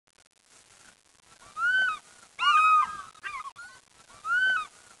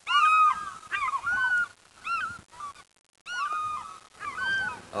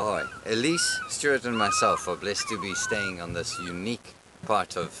Elise, Stuart and myself are blessed to be staying on this unique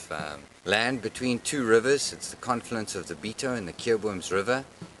part of land between two rivers. It's the confluence of the Beto and the Keurboom's River,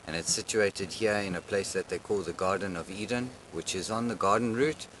 and it's situated here in a place that they call the Garden of Eden, which is on the garden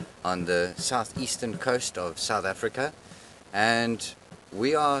route on the southeastern coast of South Africa. And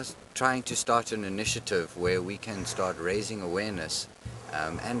we are trying to start an initiative where we can start raising awareness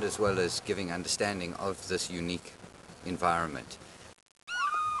and as well as giving understanding of this unique environment.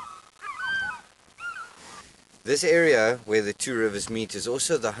 This area where the two rivers meet is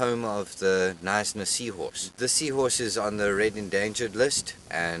also the home of the Knysna seahorse. The seahorse is on the red endangered list,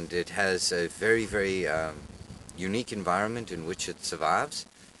 and it has a very unique environment in which it survives.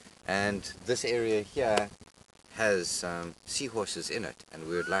 And this area here has seahorses in it, and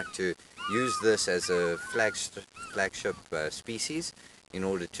we would like to use this as a flagship species in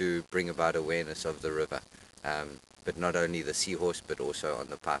order to bring about awareness of the river. But not only the seahorse, but also on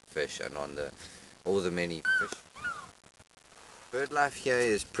the pipefish and on all the many fish. Bird life here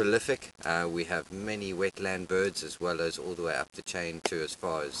is prolific. We have many wetland birds as well as all the way up the chain to as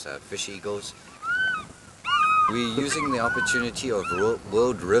far as fish eagles. We're using the opportunity of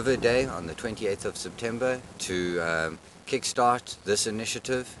World River Day on the 28th of September to kickstart this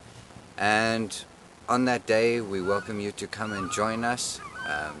initiative, and on that day we welcome you to come and join us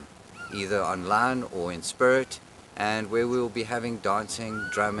either online or in spirit, and where we will be having dancing,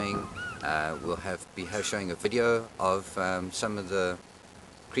 drumming. We'll be showing a video of some of the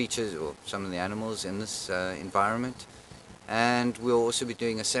creatures or some of the animals in this environment, and we'll also be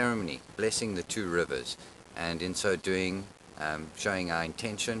doing a ceremony blessing the two rivers, and in so doing showing our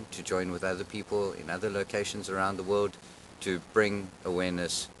intention to join with other people in other locations around the world to bring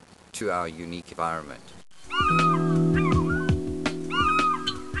awareness to our unique environment.